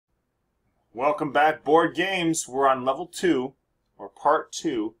Welcome back, Board Games. We're on level 2, or part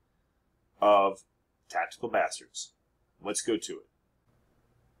 2, of Tactical Bastards. Let's go to it.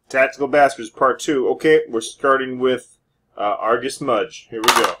 Tactical Bastards, part 2. Okay, we're starting with Argus Mudge. Here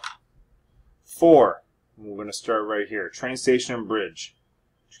we go. 4. We're going to start right here. Train station and bridge.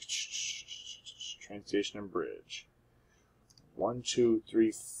 Train station and bridge. 1, 2,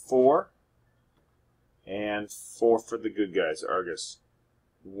 3, 4. And 4 for the good guys, Argus.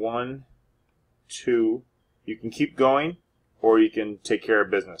 1, 2. You can keep going, or you can take care of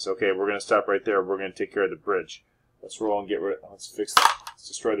business. Okay, we're going to stop right there. We're going to take care of the bridge. Let's roll and get rid. Let's fix that. Let's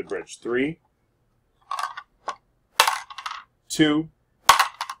destroy the bridge. 3, 2,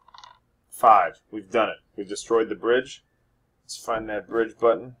 5. We've done it. We've destroyed the bridge. Let's find that bridge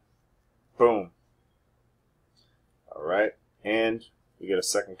button. Boom. All right, and we get a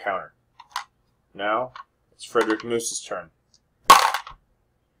second counter. Now it's Frederick Moose's turn.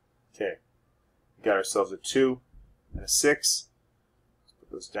 Okay. Got ourselves a 2 and a 6. Let's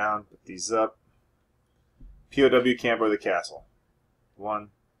put those down, put these up. POW camp or the castle. 1,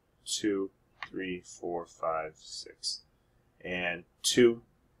 2, 3, 4, 5, 6. And 2,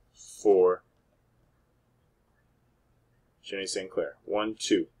 4. Jenny St. Clair. 1,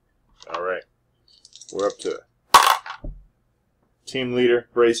 2. Alright. We're up to team leader,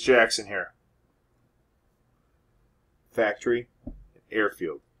 Brace Jackson here. Factory,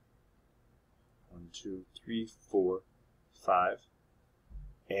 airfield. 1, 2, 3, 4, 5,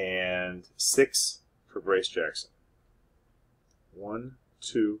 and 6 for Brace Jackson. 1,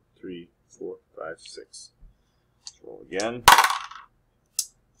 2, 3, 4, 5, 6. Let's roll again.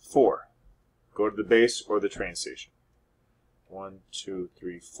 4. Go to the base or the train station. 1, 2,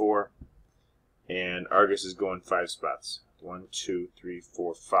 3, 4. And Argus is going 5 spots. 1, 2, 3,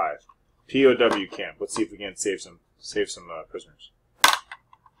 4, 5. POW camp. Let's see if we can save some prisoners.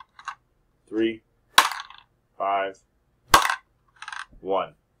 3, 5,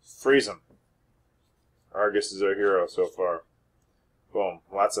 1. Freeze them. Argus is our hero so far. Boom.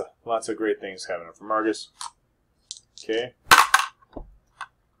 Lots of great things happening from Argus. Okay.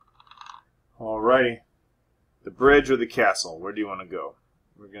 Alrighty. The bridge or the castle? Where do you want to go?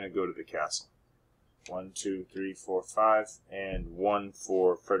 We're going to go to the castle. 1, 2, 3, 4, 5, and 1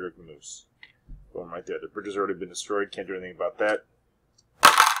 for Frederick Moose. Boom, right there. The bridge has already been destroyed. Can't do anything about that.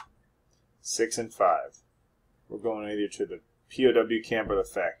 6 and 5. We're going either to the POW camp or the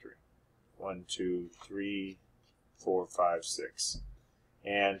factory. 1, 2, 3, 4, 5, 6.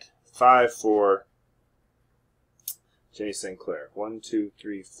 And 5 for Jenny St. Clair. 1, 2,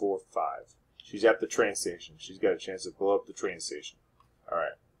 3, 4, 5. She's at the train station. She's got a chance to blow up the train station.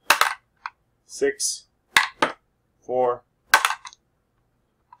 Alright. 6, 4,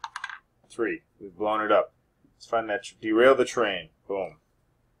 3. We've blown it up. Let's find that. Derail the train. Boom.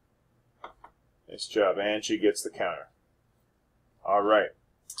 Nice job. And she gets the counter. Alright.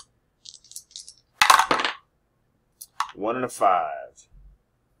 1 and a 5.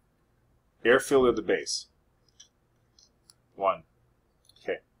 Airfield or the base? 1.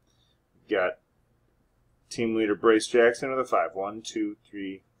 Okay. Got team leader Brace Jackson or the 5. 1, 2,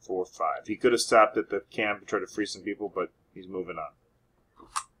 3, 4, 5. He could have stopped at the camp and tried to free some people, but he's moving on.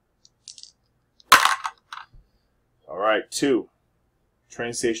 Alright, 2.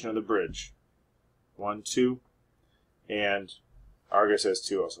 Train station or the bridge. 1, 2. And Argus has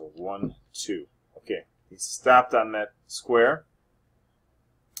 2 also. 1, 2. Okay. He's stopped on that square.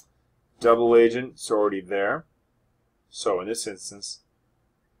 Double agent's already there. So in this instance,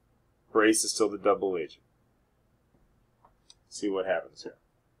 Brace is still the double agent. Let's see what happens here.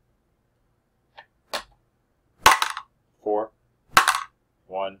 4,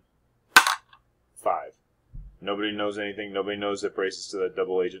 1, 5. Nobody knows anything. Nobody knows that Brace is still a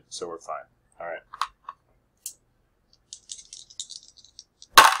double agent, so we're fine. Alright.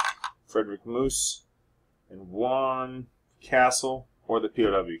 Frederick Moose. And 1 castle or the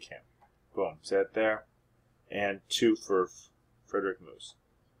POW camp. Boom. Is that there? And 2 for Frederick Moose.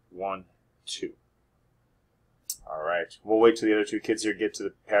 1, 2. Alright. We'll wait till the other 2 kids here get to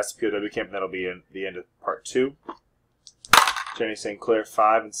the past the POW camp, and that'll be in the end of part 2. Jenny St. Clair,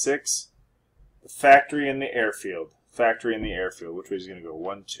 5 and 6. The factory and the airfield. Factory and the airfield. Which way is he going to go?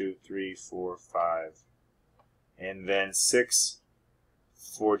 1, 2, 3, 4, 5. And then 6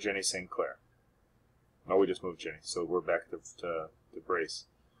 for Jenny St. Clair. No, we just moved Jenny, so we're back to Brace.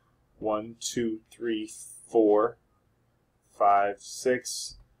 1, 2, 3, 4, 5,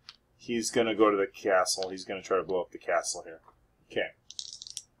 6. He's going to go to the castle. He's going to try to blow up the castle here. Okay.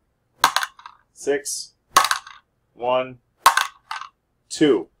 6, 1,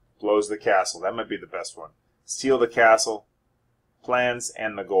 2. Blows the castle. That might be the best one. Steal the castle. Plans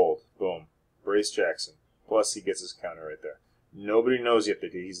and the gold. Boom. Brace Jackson. Plus, he gets his counter right there. Nobody knows yet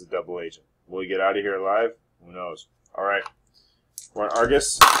that he's a double agent. Will he get out of here alive? Who knows? All right. We're on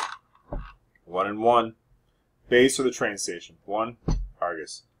Argus. 1 and 1. Base or the train station? 1.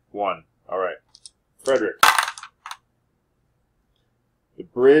 Argus. 1. All right. Frederick. The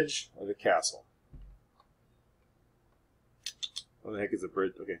bridge or the castle? What the heck is the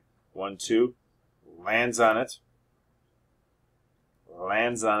bridge? Okay. 1, 2. Lands on it.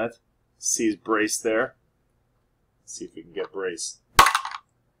 Lands on it. Sees Brace there. Let's see if we can get Brace.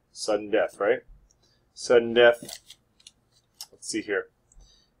 Sudden death, right? Sudden death. Let's see here.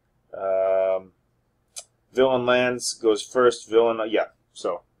 Villain lands, goes first. Villain, yeah.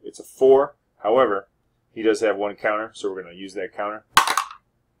 So it's a 4. However, he does have 1 counter, so we're going to use that counter.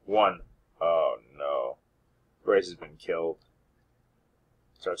 1. Oh no. Brace has been killed.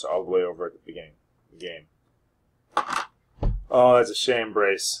 Starts all the way over at the beginning of the game. Oh, that's a shame,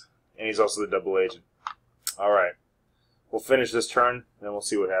 Brace. And he's also the double agent. Alright. We'll finish this turn, then we'll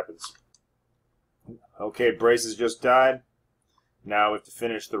see what happens. Okay, Brace has just died. Now we have to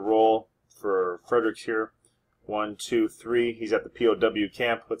finish the roll for Frederick here. 1, 2, 3. He's at the POW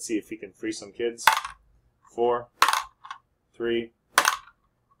camp. Let's see if he can free some kids. 4, 3,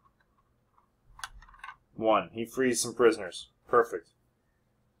 1. He frees some prisoners. Perfect.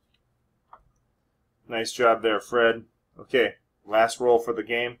 Nice job there, Fred. Okay, last roll for the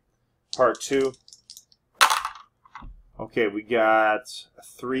game. Part 2. Okay, we got a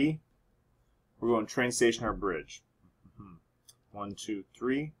 3. We're going train station or bridge. 1, 2,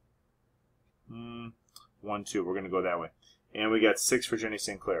 3. 1, 2. We're going to go that way. And we got 6 for Jenny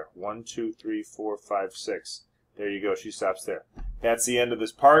St. Clair. 1, 2, 3, 4, 5, 6. There you go. She stops there. That's the end of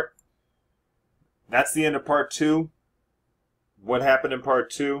this part. That's the end of part 2. What happened in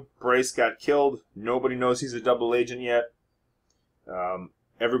part 2? Brace got killed. Nobody knows he's a double agent yet.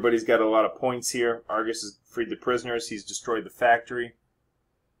 Everybody's got a lot of points here. Argus has freed the prisoners. He's destroyed the factory.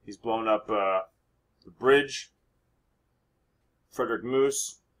 He's blown up the bridge. Frederick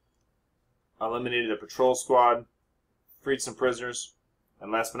Moose eliminated a patrol squad. Freed some prisoners.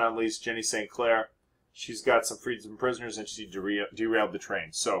 And last but not least, Jenny St. Clair. She's got freed some prisoners and she derailed the train.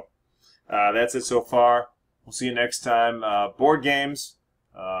 So that's it so far. We'll see you next time. Board games,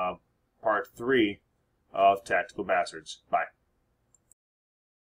 part 3 of Tactical Bastards. Bye.